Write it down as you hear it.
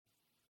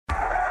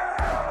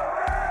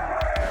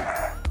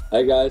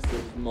Hi guys, this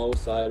is Mo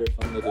Sider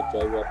from the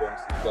Detroit Red Wings.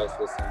 You guys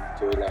listening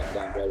to Locked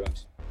On Red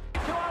Wings.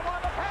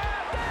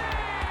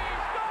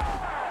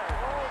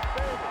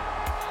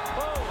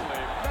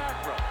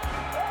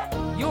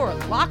 You're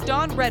Locked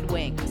On Red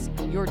Wings,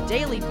 your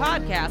daily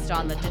podcast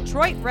on the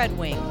Detroit Red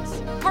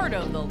Wings. Part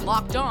of the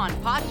Locked On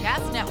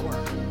Podcast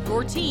Network,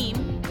 your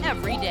team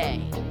every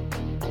day.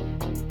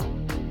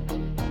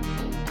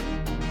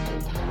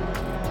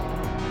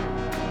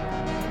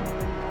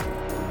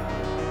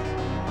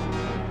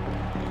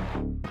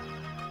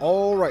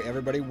 All right,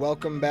 everybody,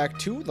 welcome back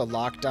to the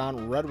Locked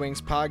On Red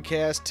Wings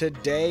podcast.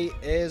 Today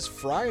is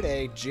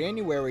Friday,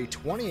 January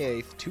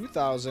 28th,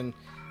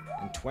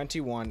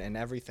 2021, and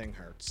everything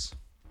hurts.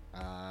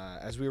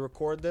 As we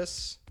record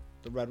this,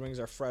 the Red Wings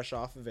are fresh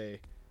off of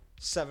a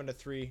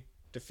 7-3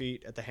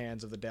 defeat at the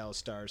hands of the Dallas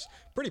Stars.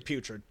 Pretty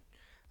putrid,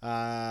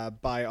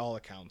 by all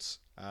accounts,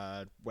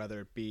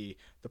 whether it be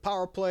the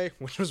power play,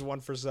 which was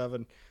 1 for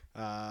 7,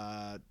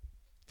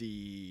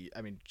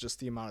 just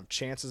the amount of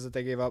chances that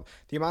they gave up,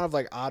 the amount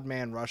of odd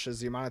man rushes,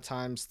 the amount of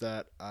times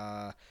that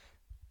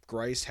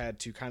Greiss had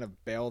to kind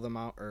of bail them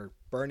out, or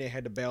Bernier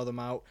had to bail them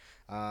out.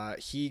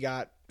 He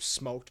got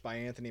smoked by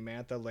Anthony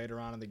Mantha later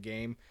on in the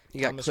game. He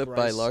got clipped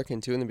by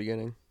Larkin too in the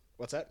beginning.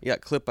 What's that? He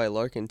got clipped by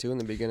Larkin too in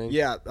the beginning.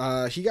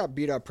 Yeah, he got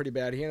beat up pretty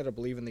bad. He ended up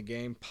leaving the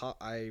game.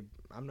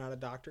 I'm not a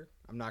doctor.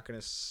 I'm not going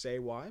to say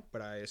why,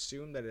 but I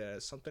assume that it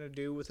has something to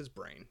do with his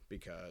brain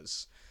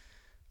because...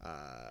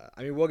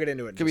 we'll get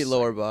into it. Could be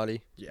lower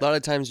body. Yeah. A lot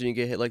of times when you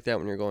get hit like that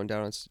when you're going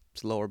down, it's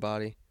lower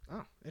body.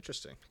 Oh,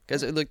 interesting.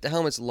 Because the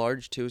helmet's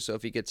large too, so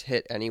if he gets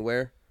hit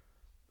anywhere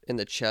in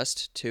the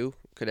chest too,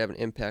 could have an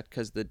impact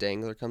because the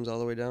dangler comes all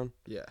the way down.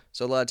 Yeah.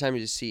 So a lot of times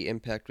you just see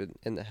impact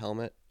in the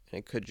helmet, and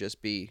it could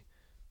just be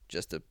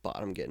just the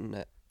bottom getting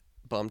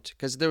bumped.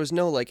 Because there was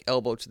no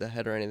elbow to the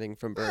head or anything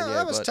from Bernier.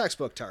 That was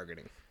textbook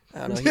targeting.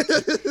 I don't know.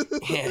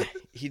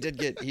 He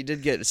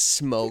did get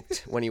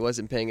smoked when he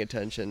wasn't paying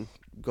attention,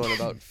 going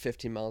about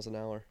 15 miles an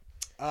hour.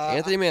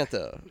 Anthony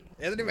Mantha.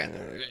 Anthony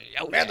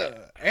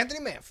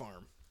Mantha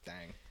Farm.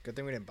 Dang. Good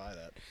thing we didn't buy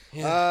that.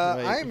 Yeah,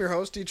 right. I am your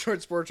host,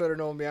 Detroit sports writer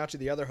Nolan Bianchi.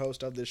 The other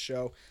host of this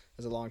show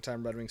is a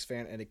longtime Red Wings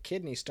fan and a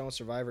kidney stone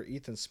survivor,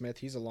 Ethan Smith.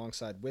 He's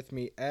alongside with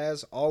me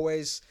as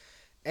always.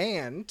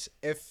 And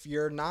if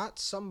you're not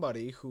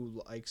somebody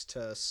who likes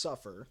to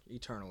suffer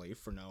eternally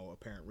for no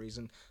apparent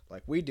reason,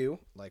 like we do,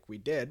 like we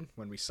did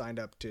when we signed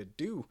up to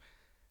do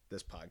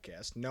this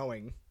podcast,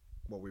 knowing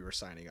what we were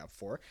signing up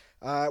for,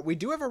 we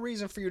do have a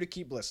reason for you to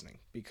keep listening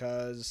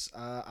because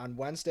on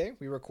Wednesday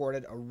we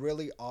recorded a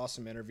really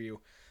awesome interview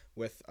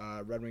with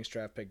Red Wings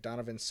draft pick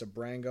Donovan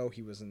Sebrango.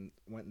 He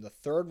went in the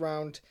third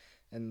round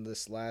in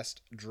this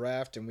last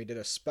draft, and we did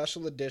a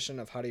special edition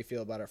of How Do You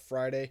Feel About It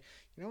Friday.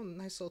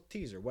 Nice little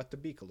teaser, wet the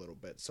beak a little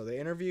bit. So the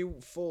interview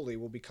fully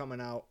will be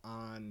coming out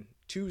on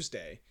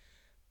Tuesday,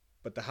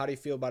 but the How Do You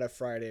Feel About It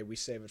Friday, we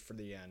save it for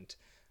the end.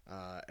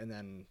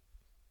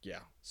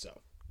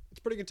 So it's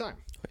a pretty good time.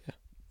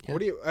 Oh,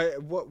 yeah.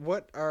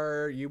 What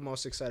are you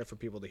most excited for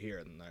people to hear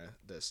in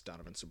this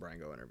Donovan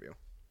Sebrango interview?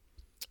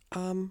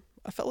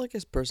 I felt like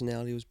his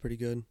personality was pretty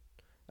good.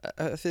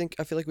 I feel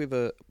like we have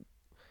a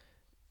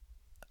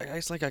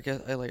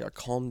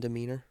calm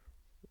demeanor.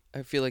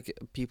 I feel like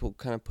people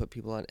kind of put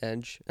people on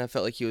edge. I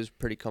felt like he was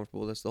pretty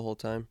comfortable with us the whole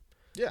time.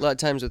 Yeah. A lot of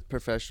times with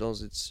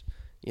professionals, it's,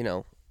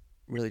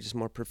 really just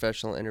more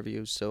professional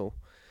interviews. So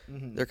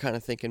they're kind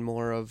of thinking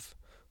more of,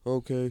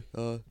 okay,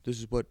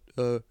 this is what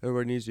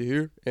everybody needs to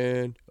hear,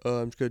 and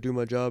I'm just going to do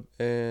my job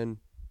and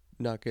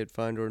not get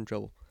fined or in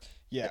trouble.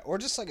 Yeah, or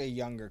just a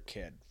younger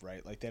kid,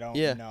 right? They don't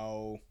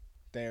know,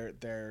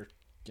 they're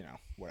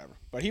whatever.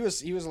 But he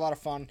was a lot of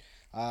fun,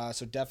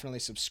 so definitely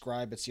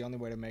subscribe. It's the only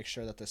way to make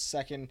sure that the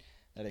second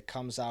that it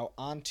comes out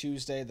on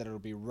Tuesday, that it'll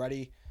be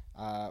ready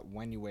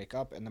when you wake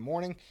up in the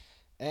morning.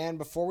 And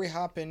before we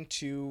hop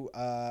into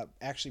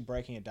actually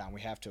breaking it down,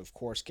 we have to, of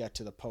course, get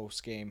to the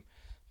post-game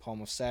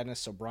Poem of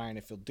Sadness. So, Brian,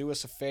 if you'll do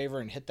us a favor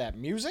and hit that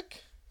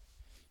music.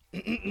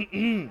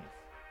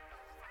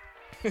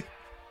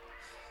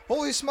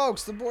 Holy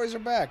smokes, the boys are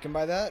back. And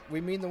by that,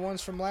 we mean the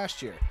ones from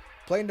last year.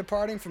 Plane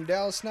departing from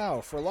Dallas now.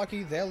 If we're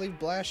lucky, they'll leave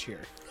Blash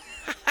here.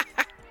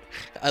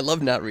 I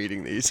love not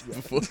reading these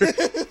before.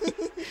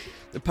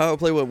 The power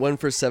play went 1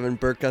 for 7.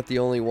 Burke got the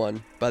only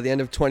one. By the end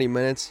of 20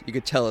 minutes, you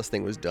could tell this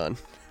thing was done.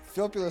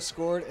 Filppula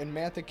scored and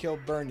Mantha killed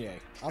Bernier.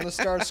 On the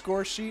Star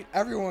score sheet,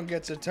 everyone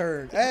gets a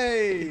turn.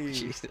 Hey!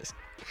 Jesus.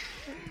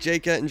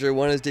 Jake Ettinger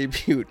won his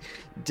debut.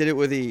 Did it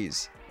with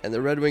ease. And the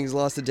Red Wings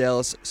lost to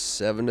Dallas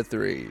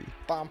 7-3.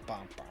 Bum,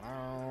 bum,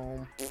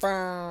 bum,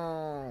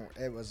 bum.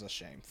 It was a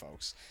shame,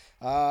 folks.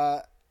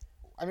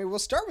 We'll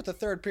start with the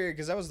third period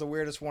because that was the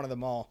weirdest one of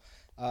them all.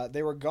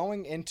 They were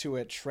going into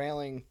it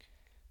trailing.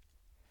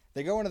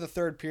 They go into the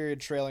third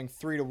period trailing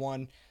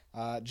 3-1.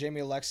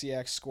 Jamie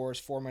Alexiak scores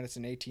 4 minutes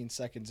and 18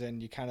 seconds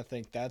in. You kind of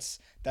think that's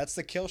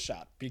the kill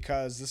shot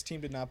because this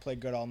team did not play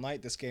good all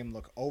night. This game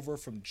looked over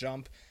from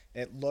jump.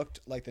 It looked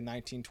like the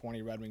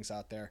 1920 Red Wings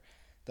out there.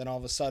 Then all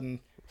of a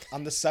sudden,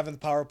 on the seventh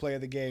power play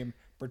of the game,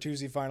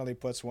 Bertuzzi finally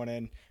puts one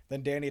in.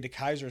 Then Danny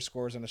DeKeyser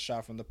scores on a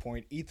shot from the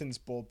point. Ethan's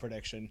bold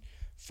prediction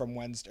from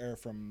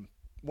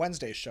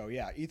Wednesday's show.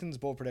 Yeah, Ethan's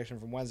bold prediction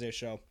from Wednesday's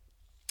show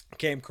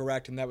came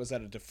correct, and that was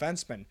that a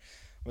defenseman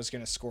was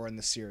going to score in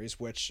the series,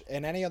 which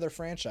in any other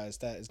franchise,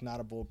 that is not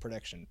a bold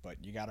prediction,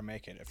 but you got to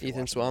make it. If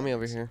Ethan Swami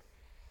over here.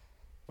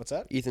 What's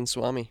that? Ethan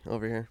Swami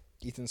over here.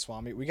 Ethan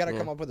Swami. We got to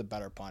come up with a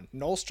better pun.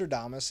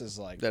 Nostradamus is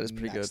like that is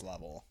pretty next good.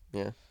 Level.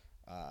 Yeah.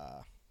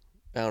 I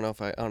don't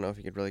know if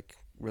you could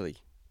really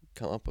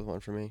come up with one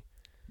for me.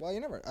 Well, you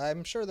never.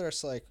 I'm sure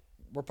there's like,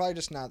 we're probably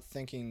just not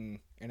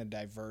thinking in a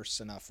diverse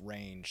enough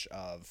range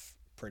of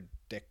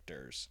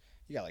predictors.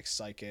 You got like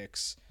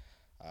psychics,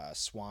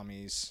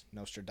 Swamis,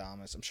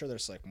 Nostradamus. I'm sure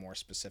there's like more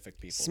specific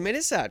people. Smitty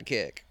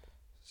sidekick.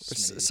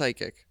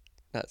 Psychic,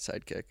 not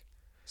sidekick.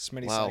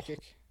 Smitty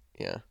psychic?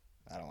 Yeah.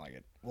 I don't like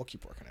it. We'll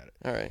keep working at it.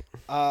 All right.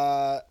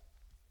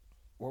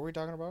 What were we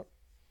talking about?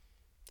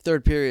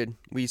 Third period,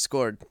 we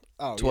scored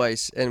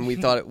twice, and we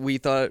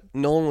thought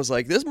Nolan was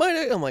like, "This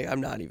might." I'm like,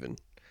 "I'm not even."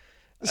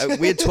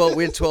 We had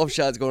 12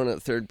 shots going in the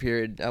third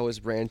period. I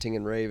was ranting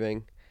and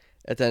raving,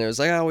 and then it was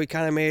like, "Oh, we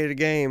kind of made it a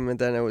game," and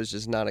then it was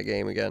just not a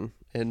game again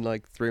in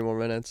like 3 more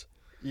minutes.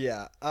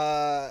 Yeah.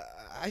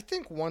 I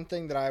think one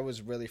thing that I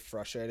was really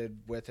frustrated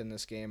with in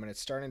this game, and it's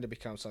starting to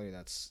become something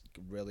that's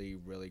really,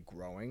 really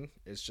growing,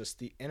 is just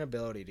the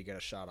inability to get a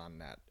shot on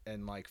net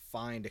and like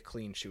find a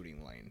clean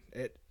shooting lane.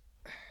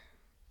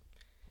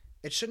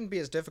 It shouldn't be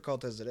as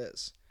difficult as it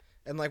is.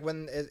 And like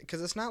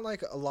because it's not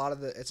like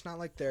it's not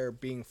like they're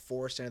being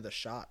forced into the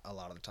shot a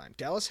lot of the time.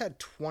 Dallas had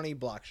 20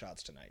 block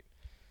shots tonight.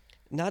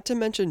 Not to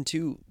mention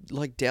too,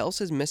 like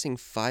Dallas is missing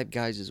 5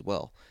 guys as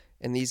well,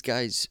 and these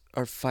guys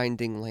are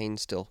finding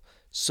lanes still.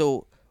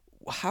 So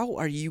how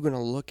are you going to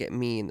look at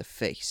me in the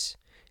face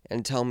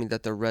and tell me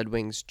that the Red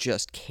Wings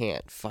just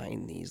can't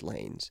find these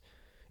lanes?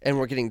 And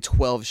we're getting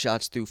 12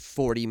 shots through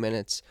 40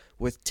 minutes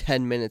with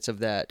 10 minutes of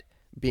that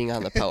being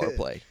on the power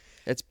play.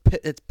 It's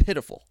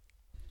pitiful.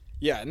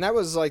 Yeah, and that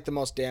was like the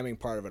most damning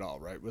part of it all,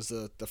 right? Was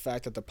the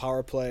fact that the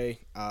power play,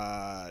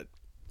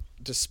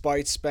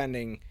 despite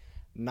spending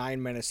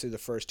 9 minutes through the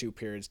first 2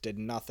 periods, did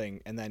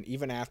nothing. And then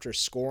even after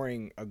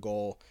scoring a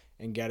goal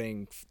and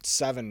getting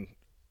 7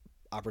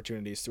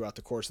 opportunities throughout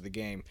the course of the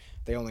game,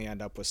 they only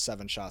end up with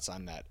 7 shots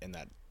on net in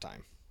that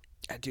time.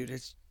 Dude,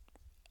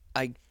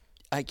 I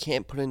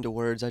can't put into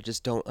words. I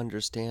just don't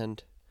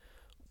understand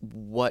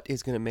what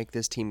is going to make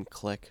this team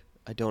click.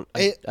 I'm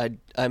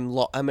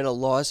at a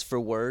loss for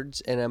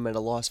words, and I'm at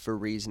a loss for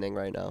reasoning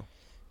right now.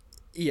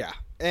 Yeah,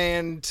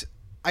 and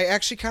I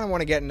actually kind of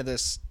want to get into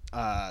this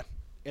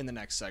in the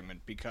next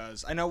segment,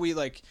 because I know we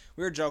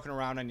were joking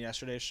around on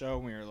yesterday's show,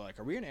 and we were like,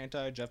 are we an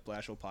anti-Jeff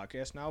Blashill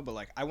podcast now?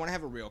 But I want to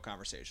have a real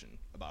conversation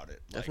about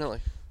it. Definitely.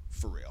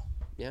 For real.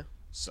 Yeah.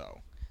 So,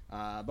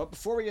 but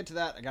before we get to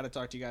that, I got to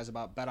talk to you guys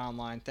about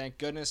BetOnline. Thank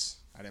goodness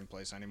I didn't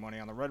place any money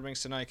on the Red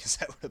Wings tonight, because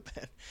that would have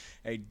been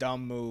a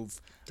dumb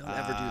move. Don't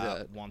ever do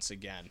that. Once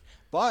again.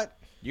 But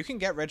you can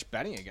get rich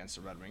betting against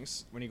the Red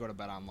Wings when you go to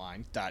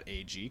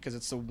betonline.ag, because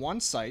it's the one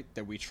site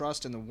that we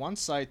trust and the one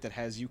site that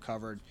has you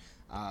covered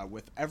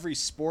with every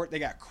sport. They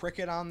got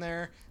cricket on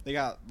there. They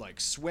got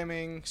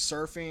swimming,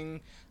 surfing,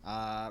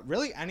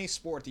 really any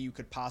sport that you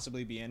could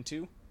possibly be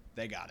into,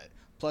 they got it.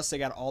 Plus, they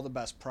got all the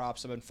best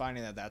props. I've been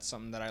finding that that's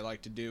something that I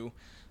like to do.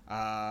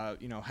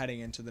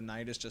 Heading into the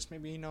night is just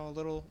maybe a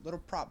little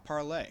prop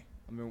parlay.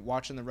 I mean,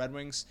 watching the Red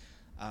Wings,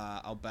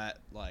 I'll bet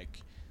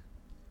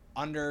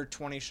under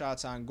 20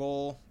 shots on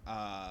goal,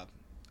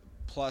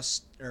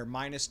 plus or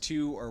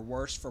 -2 or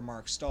worse for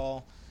Mark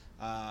Stahl.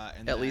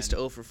 And at least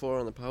 0 for 4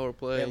 on the power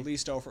play. At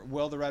least 0 for.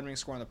 Will the Red Wings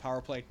score on the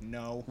power play?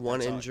 No.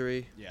 One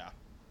injury. Yeah.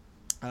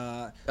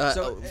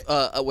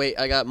 Wait,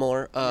 I got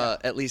more.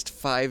 At least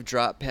 5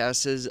 drop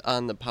passes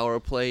on the power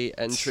play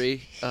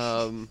entry.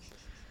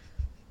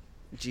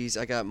 Geez,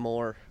 I got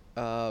more.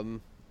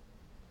 At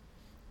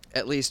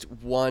least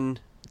 1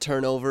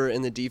 turnover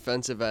in the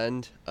defensive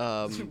end.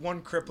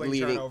 1 crippling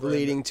turnover.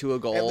 Leading to a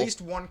goal. At least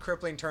 1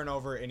 crippling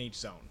turnover in each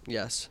zone.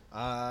 Yes.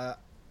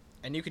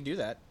 And you can do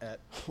that at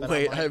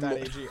Wait, I don't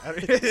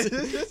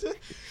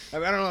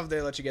know if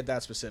they let you get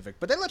that specific,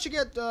 but they let you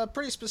get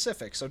pretty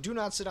specific. So do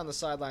not sit on the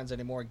sidelines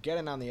anymore. Get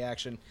in on the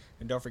action,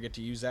 and don't forget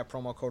to use that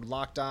promo code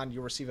LOCKEDON.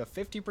 You'll receive a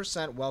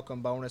 50%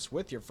 welcome bonus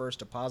with your first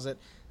deposit.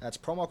 That's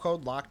promo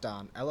code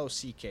LOCKEDON,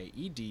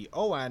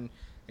 LOCKEDON,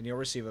 and you'll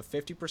receive a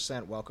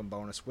 50% welcome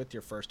bonus with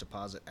your first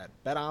deposit at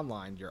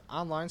BetOnline, your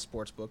online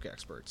sportsbook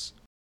experts.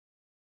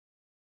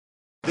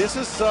 This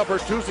is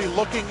Bertuzzi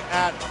looking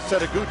at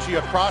Setoguchi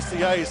across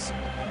the ice,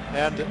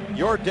 and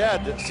 "you're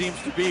dead" seems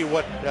to be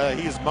what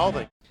he's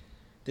mouthing.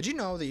 Did you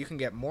know that you can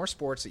get more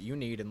sports that you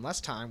need in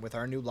less time with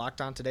our new Locked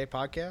On Today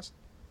podcast?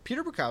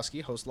 Peter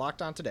Bukowski hosts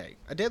Locked On Today,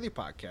 a daily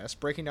podcast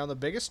breaking down the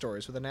biggest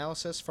stories with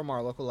analysis from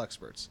our local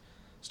experts.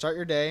 Start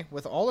your day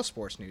with all the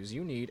sports news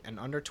you need in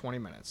under 20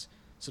 minutes.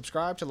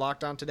 Subscribe to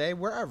Locked On Today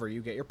wherever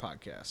you get your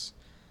podcasts.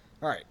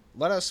 All right,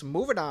 let us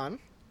move it on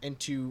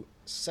into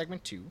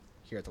segment 2.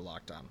 Here at the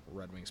Locked On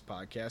Red Wings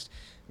podcast.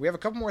 We have a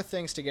couple more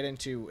things to get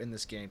into in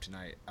this game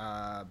tonight,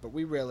 but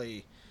we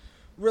really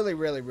really,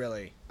 really,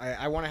 really,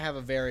 I want to have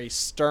a very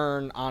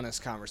stern,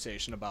 honest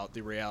conversation about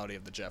the reality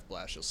of the Jeff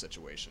Blashill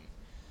situation.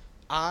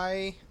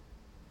 I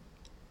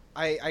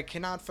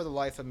cannot for the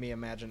life of me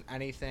imagine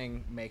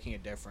anything making a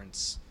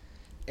difference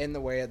in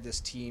the way that this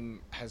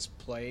team has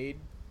played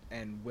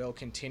and will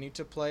continue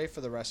to play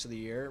for the rest of the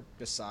year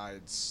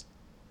besides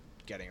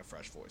getting a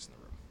fresh voice in the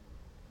room.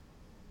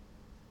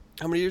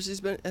 How many years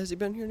has he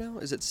been here now?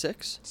 Is it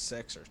 6?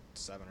 6 or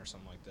 7 or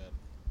something like that.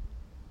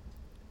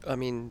 I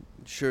mean,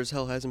 sure as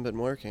hell hasn't been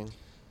working.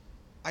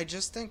 I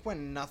just think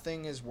when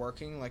nothing is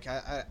working, like,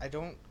 I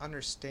don't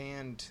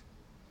understand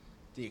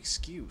the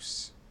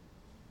excuse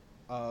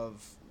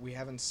of we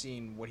haven't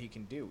seen what he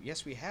can do.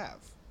 Yes, we have.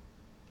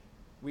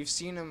 We've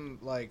seen him,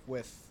 like,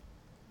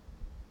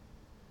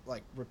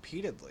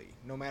 repeatedly,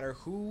 no matter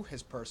who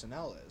his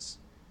personnel is.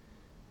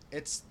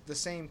 It's the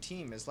same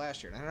team as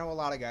last year. And I know a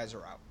lot of guys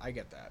are out. I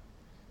get that.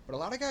 But a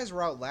lot of guys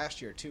were out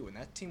last year, too, and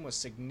that team was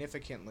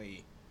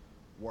significantly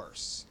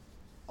worse.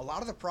 A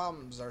lot of the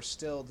problems are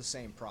still the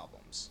same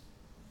problems.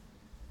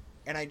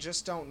 And I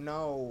just don't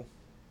know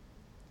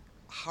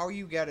how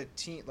you get a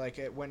team, like,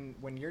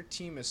 when your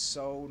team is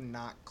so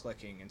not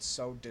clicking and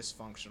so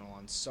dysfunctional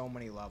on so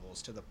many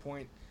levels to the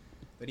point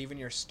that even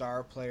your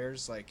star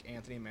players like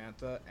Anthony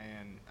Mantha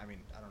and, I mean,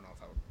 I don't know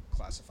if I would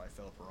classify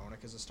Filip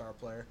Hronek as a star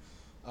player,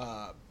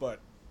 but,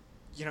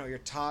 you know, your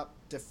top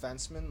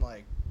defensemen,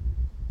 like,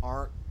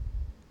 aren't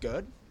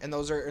good. And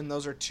those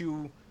are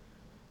 2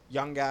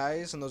 young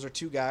guys, and those are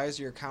 2 guys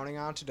you're counting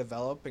on to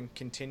develop and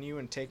continue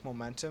and take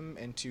momentum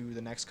into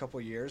the next couple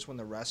of years when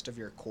the rest of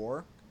your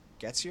core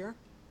gets here.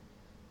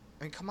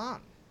 I mean, come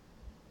on.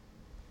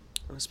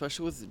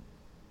 Especially with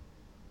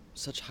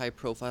such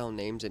high-profile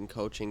names in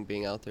coaching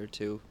being out there,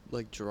 too.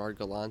 Like Gerard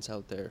Gallant's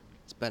out there.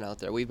 It's been out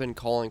there. We've been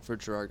calling for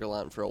Gerard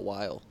Gallant for a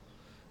while.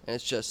 And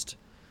it's just...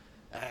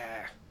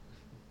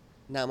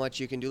 not much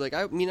you can do. Like,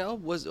 I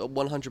was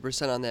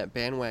 100% on that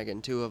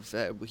bandwagon, too, of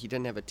he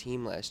didn't have a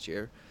team last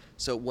year,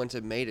 so it wouldn't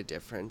have made a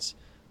difference.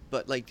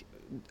 But, like,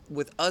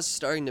 with us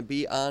starting to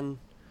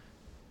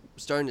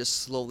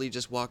slowly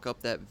just walk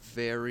up that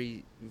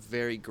very,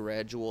 very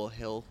gradual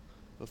hill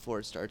before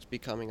it starts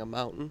becoming a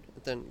mountain,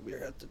 then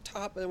we're at the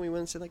top, and then we went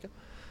and say, like,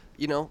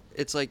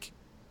 it's like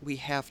we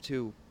have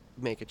to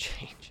make a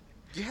change.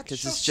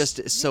 Because it's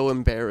just so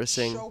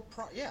embarrassing.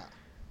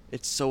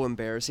 It's so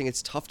embarrassing.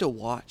 It's tough to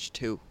watch,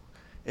 too.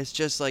 It's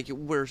just like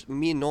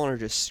me and Nolan are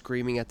just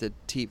screaming at the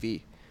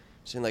TV,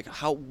 saying like,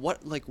 how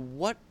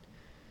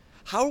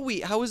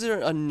is there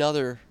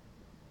another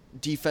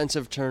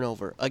defensive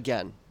turnover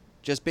again,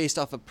 just based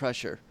off of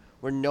pressure,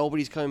 where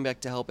nobody's coming back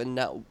to help, and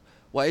now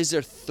why is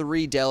there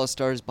 3 Dallas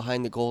Stars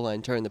behind the goal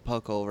line turning the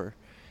puck over,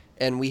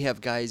 and we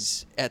have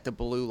guys at the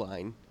blue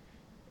line,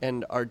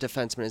 and our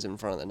defenseman is in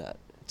front of the net?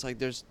 It's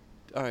like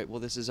all right,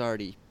 well, this is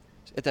already,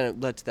 and then it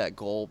led to that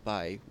goal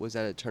was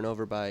that a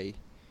turnover by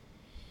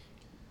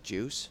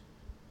Juice?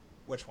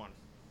 Which one?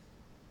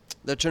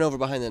 The turnover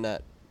behind the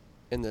net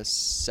in the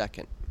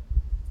second.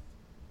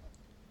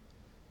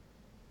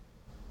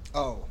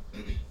 Oh.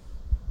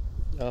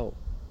 Oh.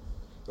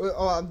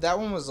 That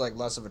one was like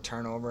less of a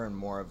turnover and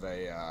more of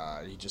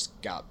a he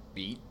just got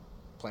beat,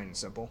 plain and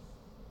simple.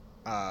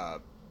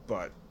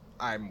 But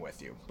I'm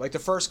with you. Like the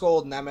first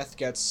goal, Nemeth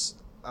gets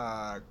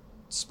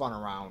spun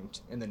around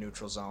in the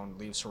neutral zone,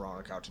 leaves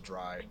Hronek out to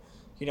dry.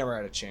 He never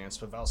had a chance.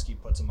 Pavelski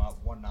puts him up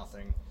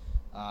 1-0.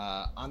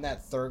 On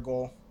that third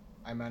goal,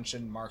 I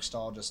mentioned Mark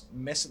Stahl just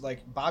missed,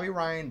 like Bobby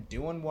Ryan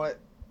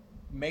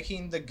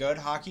making the good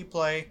hockey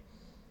play.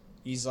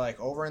 He's like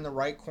over in the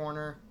right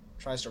corner,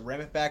 tries to rim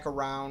it back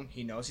around.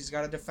 He knows he's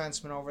got a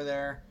defenseman over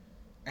there,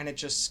 and it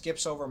just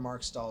skips over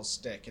Mark Stahl's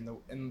stick.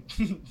 And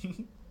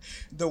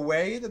the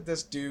way that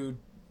this dude,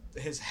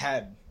 his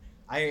head,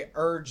 I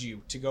urge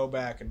you to go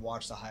back and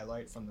watch the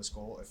highlight from this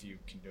goal if you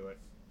can do it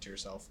to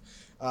yourself.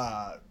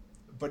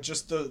 But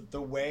just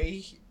the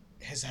way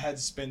his head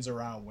spins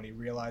around when he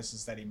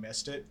realizes that he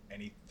missed it,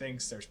 and he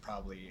thinks there's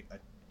probably an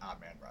odd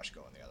man rush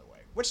going the other way,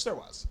 which there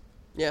was.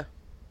 Yeah.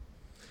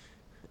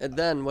 And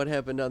then what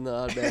happened on the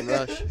odd man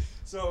rush?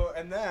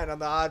 And then on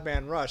the odd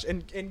man rush,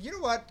 and you know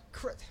what?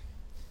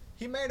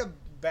 He made a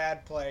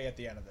bad play at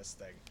the end of this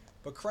thing,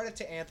 but credit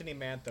to Anthony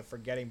Mantha for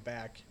getting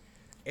back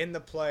in the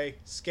play,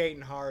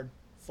 skating hard,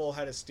 full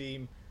head of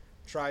steam,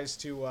 tries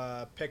to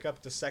pick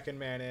up the second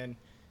man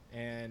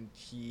and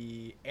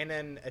he, in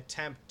an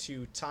attempt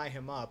to tie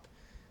him up,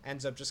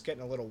 ends up just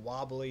getting a little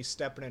wobbly,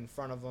 stepping in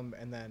front of him,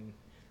 and then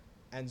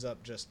ends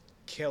up just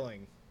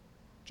killing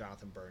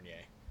Jonathan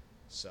Bernier.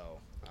 So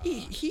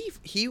he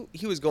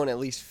was going at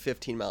least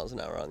 15 miles an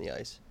hour on the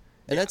ice,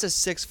 and that's a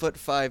 6'5",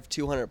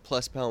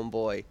 200+ pound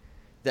boy.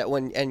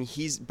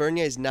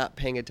 Bernier's not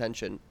paying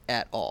attention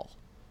at all.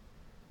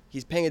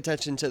 He's paying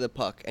attention to the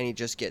puck, and he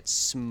just gets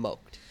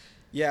smoked.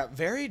 Yeah,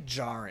 very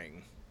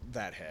jarring,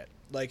 that hit.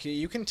 Like,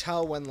 you can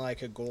tell when,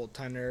 like, a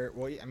goaltender...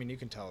 Well, I mean, you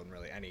can tell in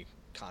really any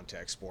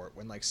contact sport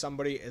when, like,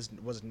 somebody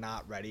was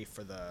not ready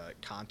for the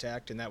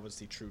contact, and that was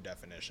the true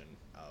definition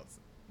of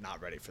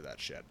not ready for that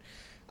shit.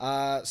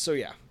 So,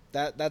 yeah,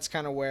 that's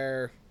kind of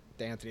where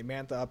the Anthony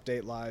Mantha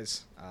update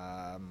lies.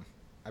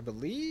 I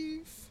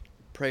believe.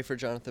 Pray for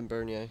Jonathan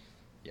Bernier.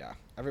 Yeah,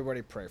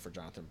 everybody pray for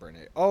Jonathan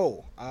Bernier.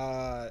 Oh,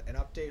 an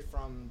update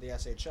from the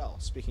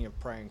SHL. Speaking of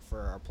praying for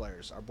our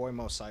players, our boy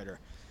Mo Sider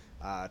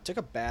took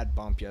a bad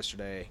bump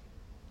yesterday,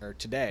 or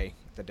today,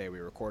 the day we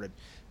recorded,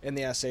 in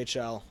the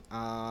SHL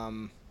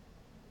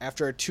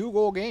after a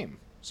 2-goal game.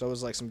 So it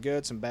was like some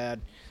good, some bad.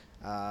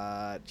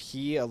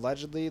 He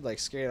allegedly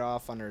skated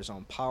off under his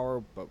own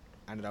power, but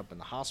ended up in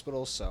the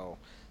hospital. So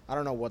I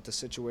don't know what the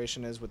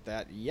situation is with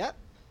that yet,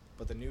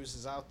 but the news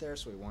is out there,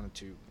 so we wanted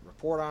to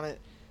report on it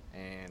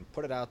and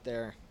put it out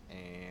there,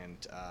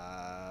 and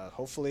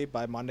hopefully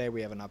by Monday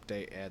we have an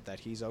update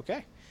that he's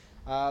okay.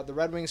 The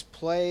Red Wings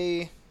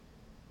play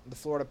the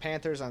Florida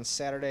Panthers on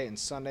Saturday and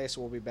Sunday,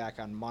 so we'll be back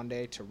on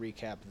Monday to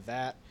recap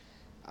that.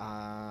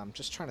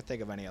 Just trying to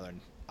think of any other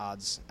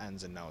odds,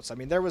 ends, and notes. I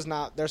mean, there's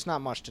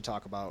not much to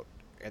talk about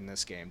in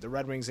this game. The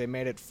Red Wings, they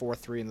made it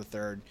 4-3 in the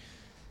third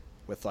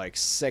with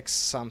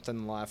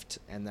 6-something left,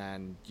 and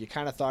then you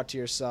kind of thought to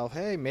yourself,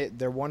 hey,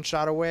 they're one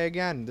shot away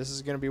again. This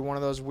is going to be one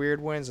of those weird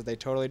wins that they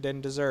totally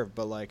didn't deserve,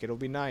 but it'll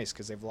be nice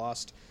because they've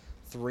lost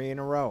 3 in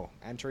a row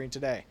entering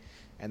today,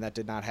 and that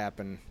did not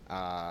happen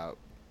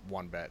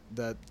one bit.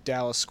 The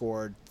Dallas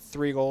scored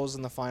 3 goals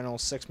in the final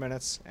 6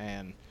 minutes,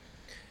 and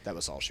that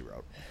was all she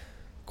wrote.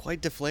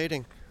 Quite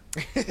deflating.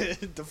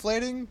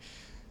 Deflating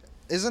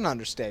is an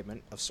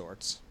understatement of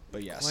sorts,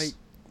 but yes.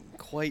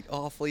 Quite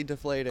awfully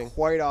deflating.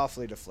 Quite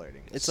awfully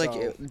deflating. It's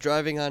like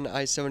driving on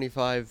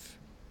I-75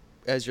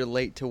 as you're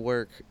late to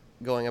work,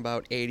 going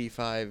about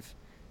 85,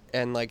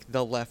 and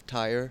the left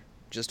tire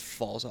just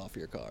falls off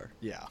your car.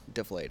 Yeah.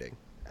 Deflating.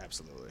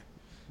 Absolutely.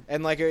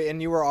 And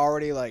and you were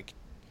already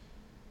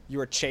you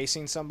were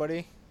chasing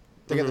somebody.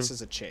 Think of this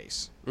as a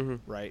chase,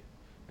 right?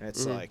 And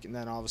it's and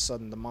then all of a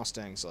sudden the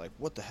Mustang's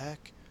what the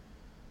heck?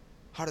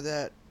 How did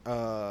that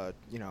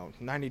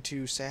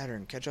 92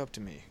 Saturn catch up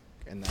to me?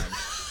 And then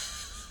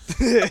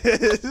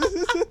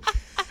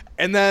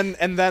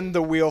and then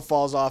the wheel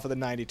falls off of the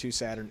 92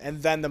 Saturn,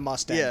 and then the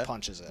Mustang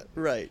punches it.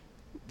 Right.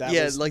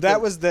 That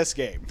was this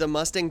game. The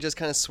Mustang just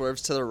kind of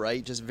swerves to the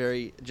right,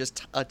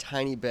 just a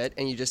tiny bit,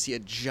 and you just see a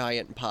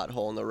giant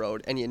pothole in the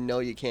road, and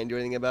you can't do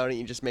anything about it.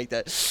 You just make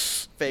that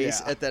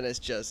face, and then it's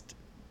just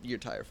your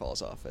tire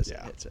falls off as it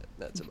hits it.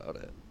 That's about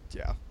it.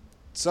 Yeah.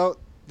 So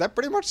that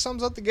pretty much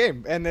sums up the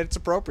game, and it's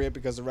appropriate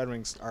because the Red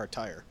Wings are a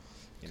tire.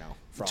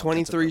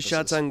 23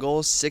 shots on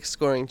goal, 6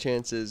 scoring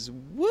chances.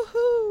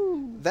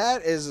 Woohoo!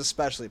 That is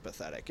especially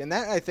pathetic, and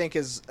that I think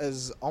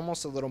is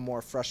almost a little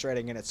more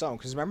frustrating in its own.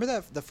 Because remember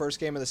that the first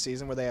game of the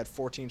season where they had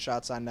 14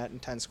 shots on net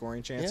and 10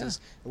 scoring chances,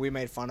 and we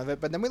made fun of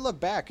it. But then we look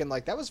back and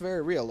that was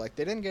very real.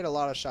 They didn't get a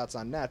lot of shots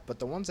on net, but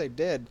the ones they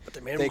did,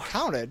 they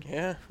counted.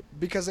 Yeah.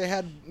 Because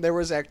there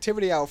was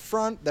activity out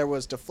front, there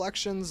was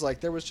deflections,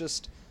 there was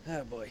just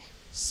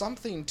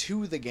something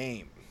to the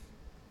game.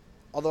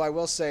 Although I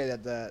will say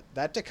that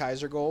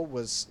DeKaiser goal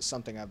was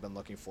something I've been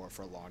looking for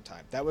a long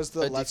time. That was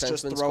the let's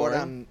just throw it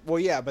on. Well,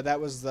 yeah, but that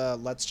was the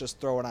let's just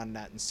throw it on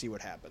net and see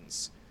what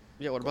happens.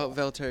 Yeah, what about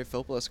Valtteri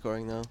Filppula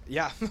scoring though?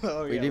 Yeah, we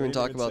didn't even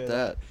talk about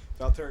that.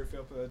 Valtteri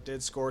Filppula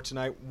did score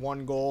tonight.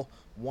 1 goal,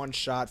 1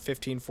 shot,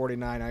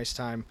 15:49 ice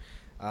time,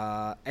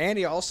 and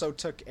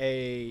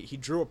he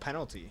drew a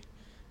penalty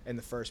in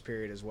the first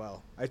period as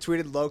well. I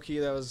tweeted low-key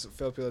that was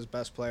Filppula's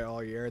best play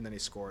all year, and then he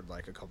scored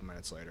a couple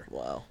minutes later.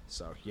 Wow.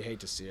 So you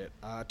hate to see it.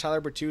 Tyler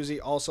Bertuzzi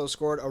also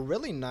scored a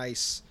really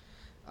nice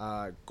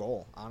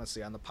goal,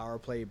 honestly, on the power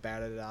play. He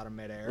batted it out of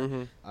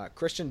midair.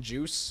 Christian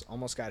Juice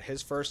almost got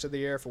his first of the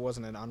year if it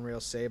wasn't an unreal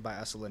save by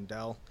Esa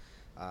Lindell.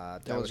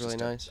 That was really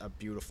nice. A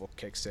beautiful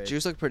kick save.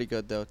 Juice looked pretty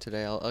good, though,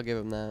 today. I'll give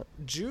him that.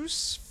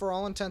 Juice, for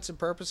all intents and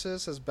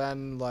purposes, has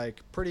been,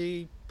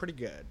 pretty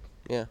good.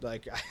 Yeah,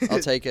 I'll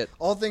take it.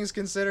 All things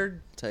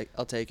considered,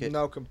 I'll take it.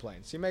 No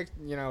complaints. He makes,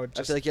 I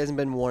feel like he hasn't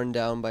been worn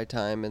down by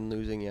time and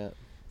losing yet.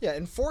 Yeah,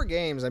 in 4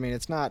 games, I mean,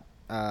 it's not.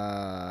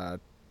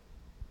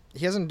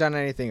 He hasn't done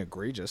anything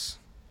egregious.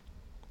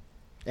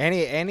 And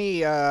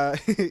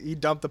he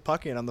dumped the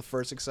puck in on the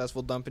first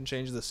successful dump and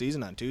change of the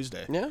season on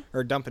Tuesday. Yeah.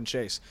 Or dump and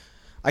chase.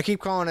 I keep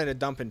calling it a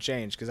dump and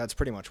change because that's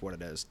pretty much what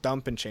it is.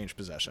 Dump and change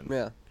possession.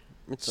 Yeah.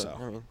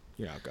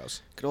 You know how it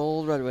goes. Good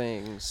old Red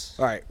Wings.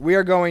 All right, we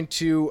are going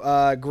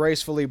to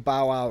gracefully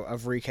bow out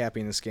of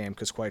recapping this game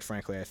because, quite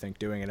frankly, I think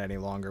doing it any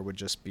longer would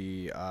just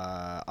be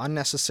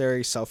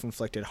unnecessary,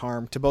 self-inflicted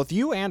harm to both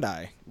you and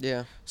I.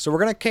 Yeah. So we're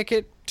going to kick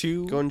it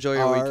to go enjoy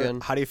your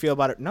weekend. How do you feel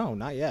about it? No,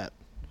 not yet.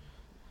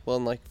 Well,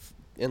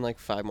 in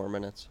 5 more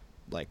minutes.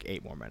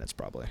 8 more minutes,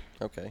 probably.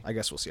 Okay. I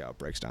guess we'll see how it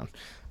breaks down.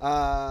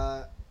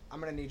 I'm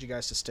going to need you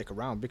guys to stick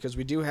around because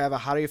we do have a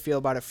How Do You Feel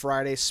About It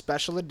Friday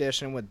special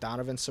edition with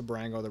Donovan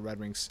Sabrango, the Red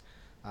Wings'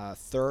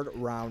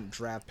 3rd-round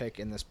draft pick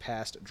in this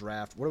past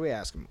draft. What do we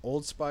ask him?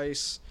 Old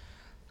Spice?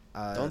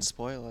 Don't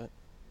spoil it.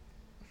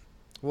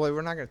 Well,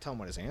 we're not going to tell him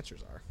what his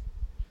answers are.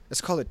 It's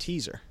called a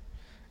teaser.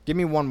 Give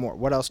me one more.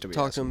 What else do we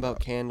talk to him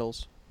about?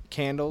 Candles.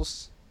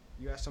 Candles?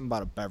 You asked him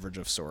about a beverage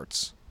of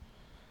sorts.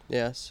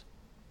 Yes.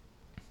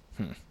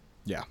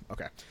 Yeah,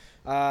 okay.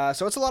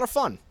 So it's a lot of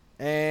fun.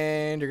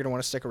 And you're going to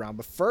want to stick around.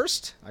 But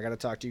first, I got to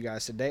talk to you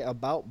guys today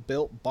about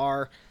Built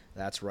Bar.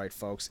 That's right,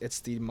 folks. It's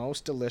the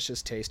most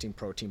delicious tasting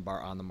protein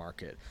bar on the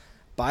market.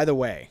 By the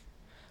way,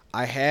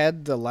 I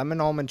had the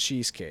lemon almond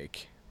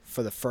cheesecake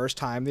for the first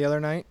time the other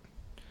night.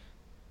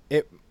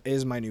 It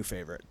is my new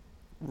favorite.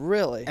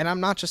 Really? And I'm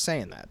not just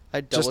saying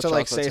that. Just to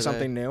like say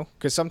something new.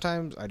 Because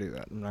sometimes I do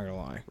that. I'm not going to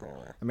lie.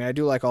 I mean, I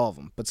do like all of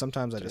them. But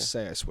sometimes I just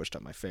say I switched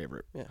up my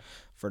favorite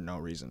for no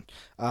reason.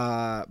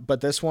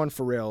 But this one,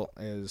 for real,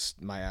 is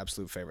my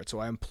absolute favorite. So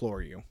I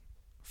implore you,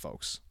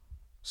 folks,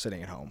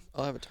 sitting at home.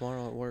 I'll have it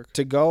tomorrow at work.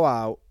 To go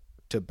out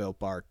to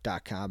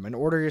BuiltBar.com and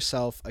order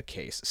yourself a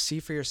case. See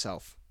for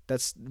yourself.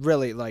 That's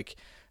really like...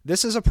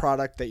 This is a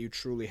product that you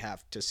truly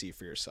have to see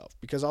for yourself,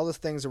 because all the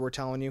things that we're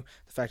telling you,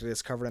 the fact that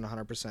it's covered in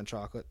 100%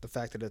 chocolate, the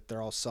fact that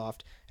they're all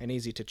soft and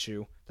easy to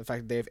chew, the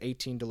fact that they have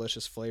 18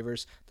 delicious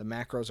flavors, the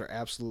macros are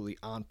absolutely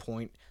on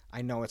point.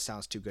 I know it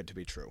sounds too good to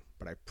be true,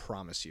 but I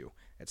promise you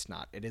it's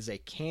not. It is a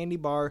candy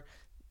bar.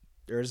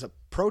 There's a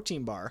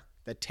protein bar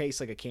that tastes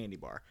like a candy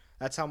bar.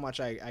 That's how much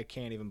I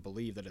can't even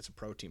believe that it's a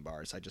protein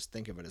bar. I just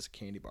think of it as a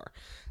candy bar.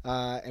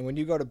 And when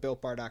you go to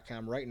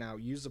BuiltBar.com right now,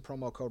 use the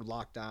promo code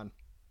LOCKEDON.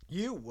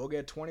 You will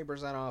get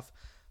 20% off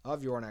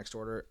of your next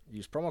order.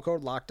 Use promo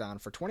code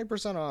LOCKEDON for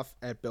 20% off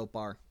at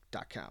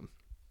BuiltBar.com.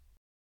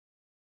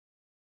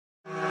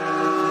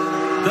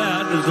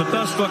 That is the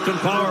best fucking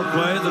power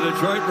play the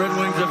Detroit Red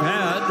Wings have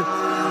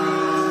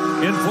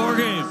had in 4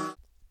 games.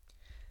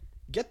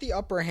 Get the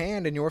upper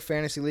hand in your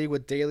fantasy league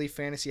with daily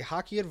fantasy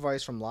hockey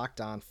advice from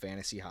Locked On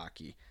Fantasy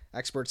Hockey.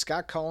 Expert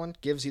Scott Cullen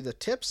gives you the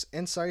tips,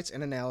 insights,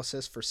 and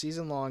analysis for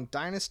season-long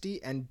Dynasty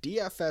and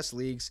DFS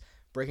leagues,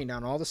 breaking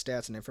down all the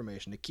stats and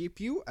information to keep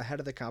you ahead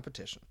of the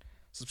competition.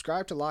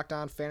 Subscribe to Locked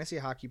On Fantasy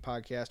Hockey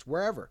Podcast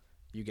wherever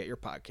you get your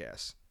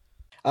podcasts.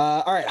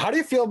 All right, how do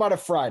you feel about a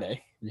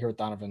Friday? You're here with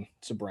Donovan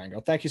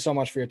Sabrango. Thank you so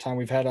much for your time.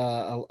 We've had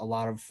a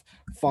lot of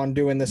fun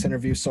doing this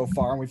interview so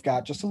far, and we've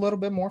got just a little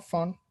bit more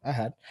fun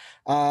ahead.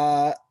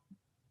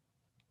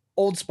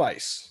 Old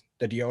Spice,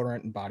 the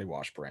deodorant and body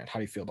wash brand. How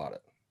do you feel about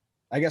it?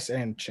 I guess,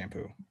 and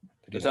shampoo.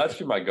 It's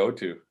actually my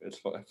go-to. It's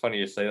funny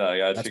you say that. I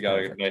actually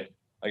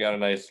got a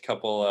nice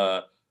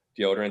couple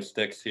deodorant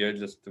sticks here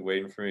just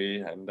waiting for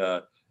me, and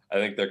I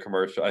think their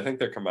commercial. I think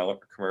their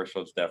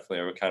commercials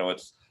definitely kind of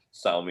what's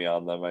sell me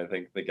on them. I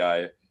think the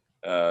guy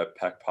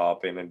peck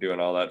popping and doing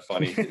all that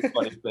funny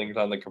things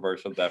on the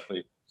commercial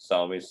definitely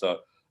sell me. So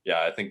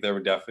yeah, I think they were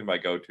definitely my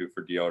go-to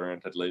for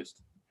deodorant at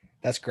least.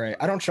 That's great.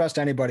 I don't trust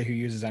anybody who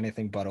uses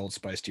anything but Old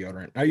Spice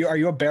deodorant. Are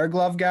you a Bear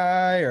Glove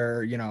guy,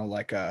 or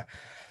like a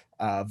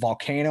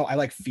Volcano? I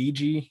like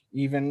Fiji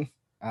even.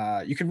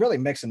 You can really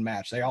mix and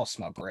match. They all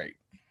smell great.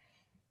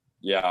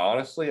 Yeah,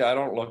 honestly, I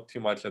don't look too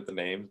much at the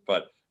names,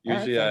 but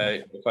usually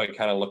if I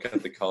kind of look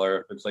at the color,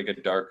 if it's like a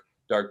dark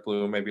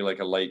blue, maybe like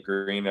a light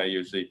green, I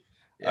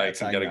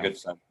can get a good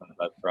sense.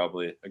 That's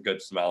probably a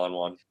good smelling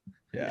one.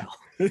 Yeah.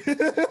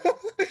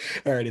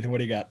 All right, Ethan, what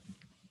do you got?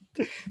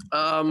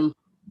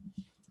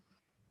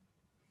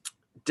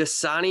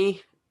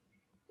 Dasani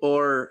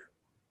or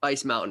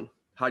Ice Mountain?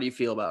 How do you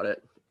feel about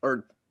it?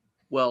 Or,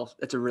 well,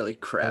 it's a really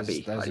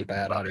crappy. That was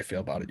bad. How do you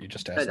feel about it? You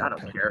just asked. I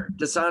don't care.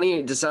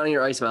 Dasani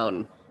or Ice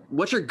Mountain?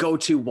 What's your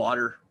go-to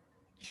water?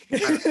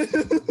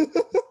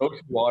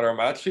 Go-to water. I'm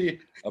actually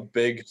a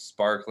big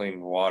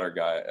sparkling water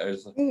guy.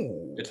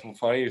 It's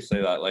funny you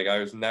say that. Like I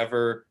was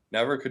never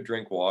could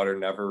drink water.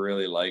 Never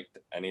really liked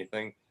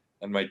anything.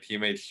 And my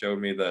teammates showed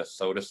me the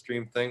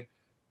SodaStream thing,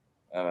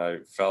 and I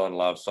fell in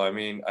love. So I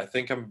mean, I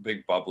think I'm a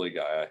big bubbly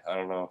guy. I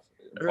don't know.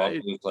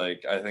 Bubbly's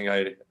like I think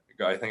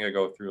I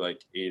go through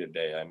like 8 a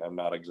day, and I'm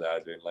not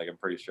exaggerating. Like I'm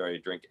pretty sure I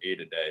drink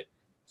 8 a day.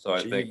 So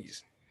I think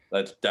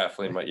that's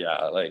definitely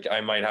like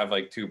I might have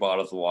like 2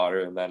 bottles of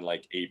water and then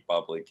like 8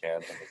 bubbly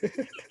cans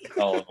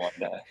all in one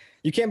day.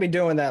 You can't be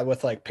doing that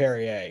with like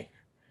Perrier.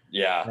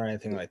 Yeah. Or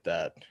anything like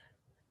that.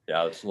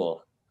 Yeah, that's a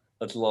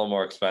little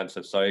more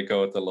expensive. So I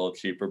go with a little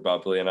cheaper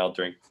bubbly, and I'll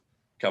drink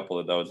a couple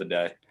of those a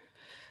day.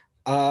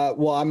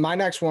 Well, my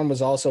next one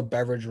was also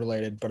beverage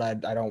related, but I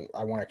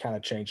want to kind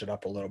of change it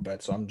up a little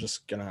bit. So I'm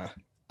just gonna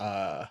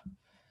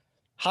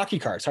hockey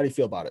cards. How do you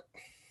feel about it?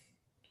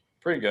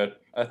 Pretty good.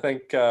 I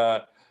think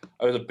I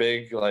was a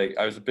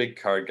big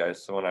card guy.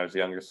 So when I was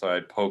younger, so I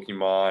had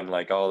Pokemon,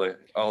 like all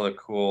the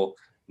cool,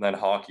 and then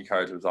hockey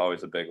cards was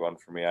always a big one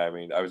for me. I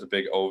mean, I was a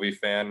big Ovi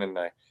fan, and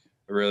I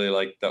really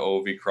liked the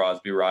Ovi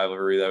Crosby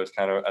rivalry that was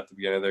kind of at the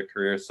beginning of their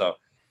career. So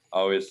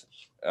I was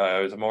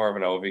more of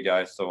an Ovi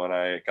guy. So when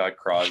I got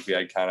Crosby,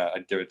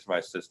 I'd give it to my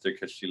sister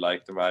because she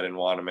liked him. I didn't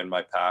want him in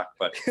my pack,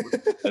 but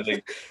I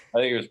think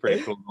it was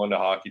pretty cool going to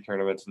hockey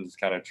tournaments and just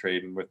kind of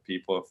trading with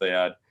people. If they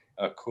had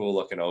a cool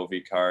looking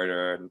Ovi card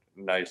or a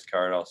nice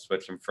card, I'll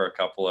switch them for a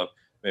couple of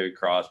maybe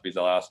Crosbys.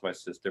 I'll ask my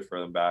sister for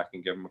them back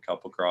and give them a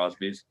couple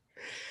Crosbys.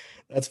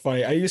 That's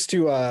funny. I used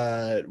to,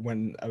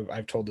 when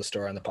I've told the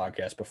story on the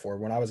podcast before,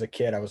 when I was a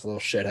kid, I was a little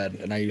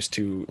shithead, and I used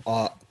to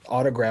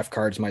autograph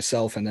cards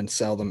myself and then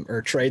sell them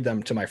or trade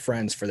them to my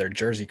friends for their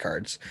jersey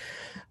cards,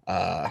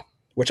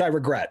 which I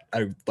regret.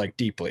 I like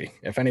deeply.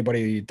 If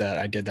anybody that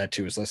I did that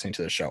to is listening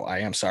to the show, I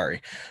am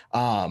sorry.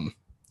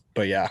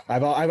 But yeah,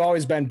 I've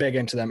always been big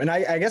into them. And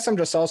I guess I'm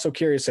just also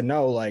curious to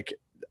know, like,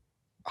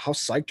 how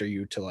psyched are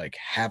you to like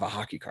have a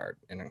hockey card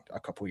in a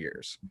couple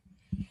years?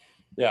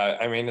 Yeah,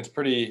 I mean, it's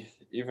pretty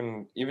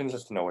even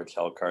just an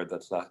OHL card.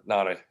 That's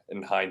not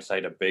in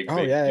hindsight a big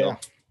deal. Yeah.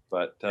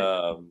 But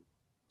I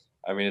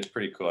mean, it's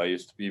pretty cool. I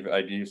used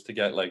to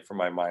get like for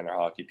my minor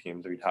hockey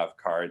teams, we'd have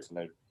cards and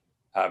I'd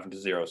have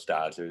 0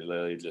 stats. It would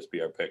literally just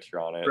be our picture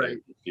on it. Right.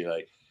 It'd be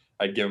like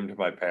I'd give them to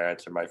my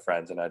parents or my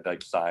friends, and I'd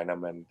like sign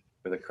them and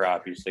with a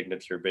crappy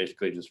signature,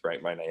 basically just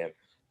write my name.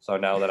 So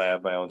now that I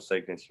have my own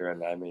signature,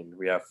 and I mean,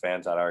 we have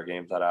fans at our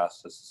games that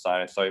ask us to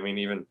sign it. So I mean,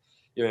 even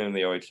in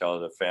the OHL,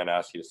 the fan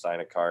asks you to sign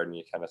a card and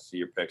you kind of see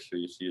your picture,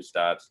 you see your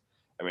stats.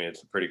 I mean,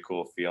 it's a pretty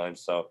cool feeling.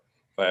 So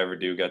if I ever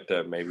do get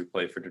to maybe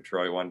play for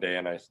Detroit one day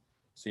and I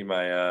see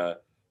my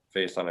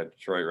face on a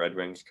Detroit Red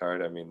Wings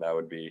card, I mean,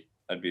 that'd be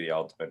the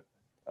ultimate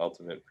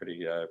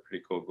pretty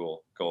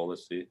cool goal to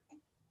see.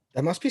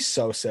 That must be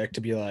so sick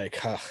to be like,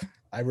 huh,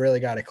 I really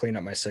got to clean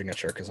up my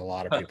signature because a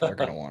lot of people are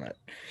going to want it.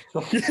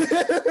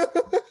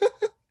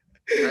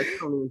 I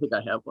don't even think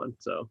I have one.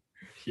 So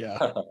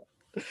yeah.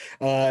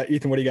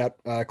 Ethan, what do you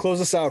got?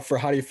 Close us out for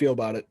how do you feel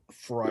about it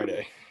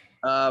Friday?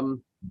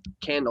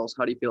 Candles.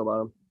 How do you feel about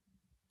them?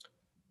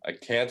 I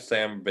can't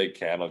say I'm a big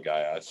candle guy,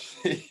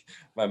 actually.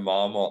 My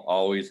mom will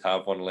always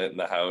have one lit in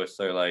the house.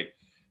 They're like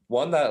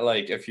one that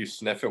like if you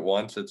sniff it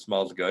once, it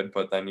smells good,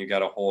 but then you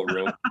got a whole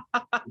room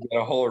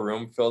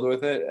filled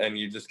with it, and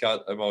you just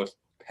got the most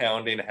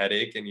pounding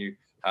headache, and you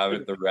have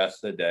it the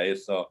rest of the day.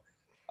 So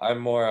I'm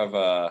more of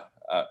a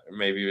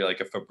maybe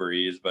like a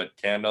Febreze, but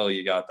candle,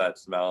 you got that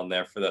smell in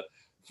there for the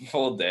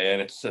full day,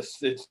 and it's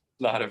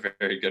not a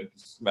very good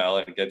smell.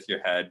 It gets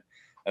your head,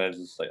 and it's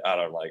just like I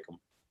don't like them.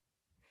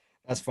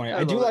 That's funny.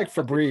 I do like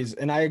Febreze,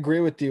 and I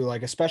agree with you.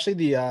 Like especially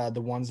the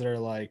ones that are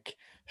like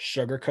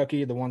sugar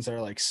cookie, the ones that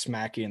are like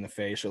smacky in the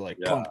face, or like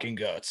pumpkin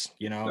guts.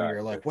 You know, exactly.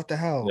 You're like, what the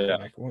hell? Yeah.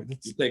 Like,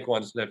 you take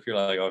one sniff, you're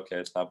like, okay,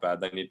 it's not bad.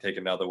 Then you take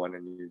another one,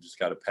 and you just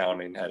got a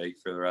pounding headache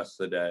for the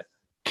rest of the day.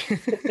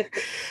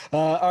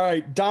 All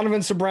right, Donovan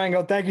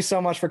Sabrango, thank you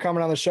so much for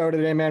coming on the show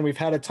today, man. We've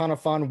had a ton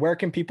of fun. Where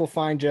can people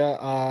find you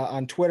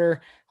on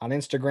Twitter, on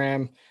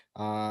Instagram,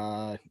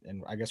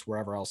 and I guess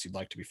wherever else you'd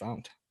like to be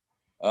found?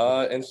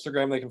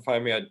 Instagram, they can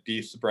find me at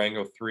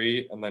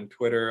dsabrango3, and then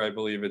Twitter, I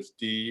believe it's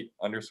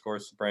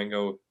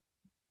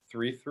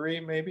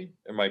d_Sabrango33, maybe.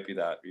 It might be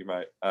that.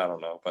 I don't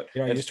know, but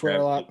you use Twitter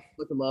a lot.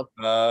 Look them up.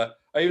 I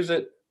use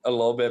it a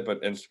little bit,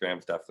 but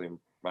Instagram's definitely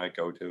my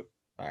go-to.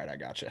 All right, I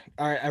gotcha.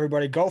 All right,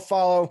 everybody, go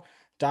follow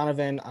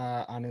Donovan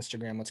on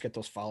Instagram. Let's get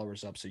those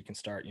followers up so you can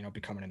start,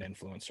 becoming an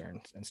influencer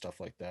and stuff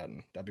like that,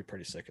 and that'd be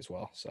pretty sick as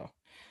well. So,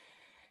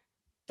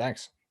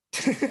 thanks.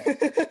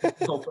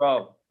 No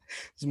problem.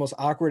 It's the most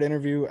awkward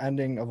interview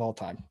ending of all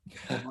time.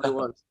 It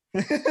was.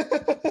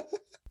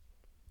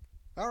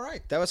 All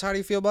right, that was How Do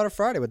You Feel About It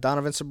Friday with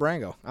Donovan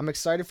Sabrango. I'm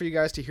excited for you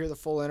guys to hear the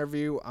full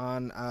interview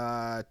on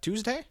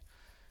Tuesday.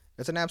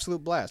 It's an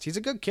absolute blast. He's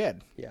a good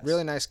kid. Yes.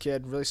 Really nice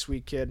kid, really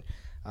sweet kid.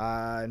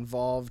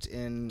 Involved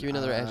in... Give me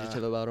another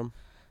adjective about him.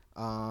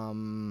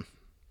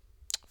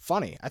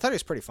 Funny. I thought he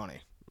was pretty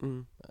funny.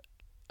 I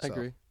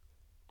agree.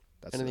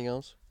 Anything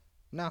else?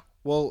 No.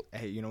 Well,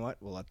 hey, you know what?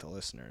 We'll let the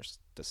listeners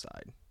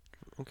decide.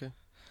 Okay.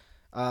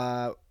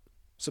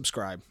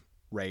 Subscribe,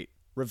 rate,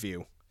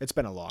 review. It's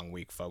been a long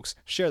week, folks.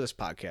 Share this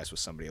podcast with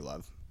somebody you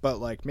love. But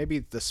maybe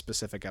the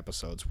specific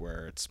episodes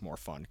where it's more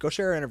fun. Go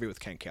share an interview with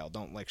Ken Kale.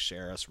 Don't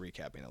share us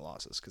recapping the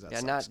losses because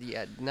that's not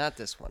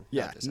this one.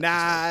 Yeah,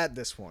 not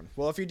this one.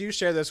 Well, if you do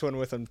share this one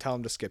with him, tell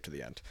him to skip to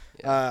the end.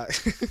 Yeah.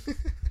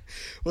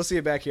 We'll see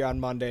you back here on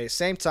Monday,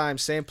 same time,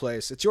 same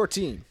place. It's your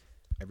team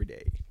every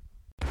day.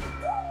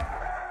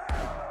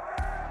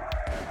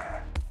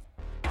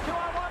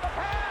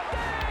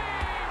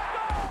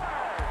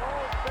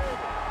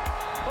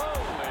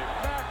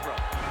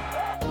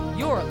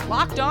 You're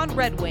Locked On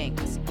Red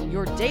Wings,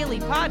 your daily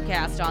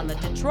podcast on the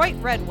Detroit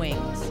Red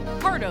Wings,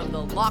 part of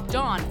the Locked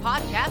On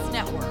Podcast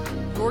Network,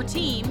 your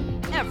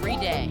team every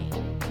day.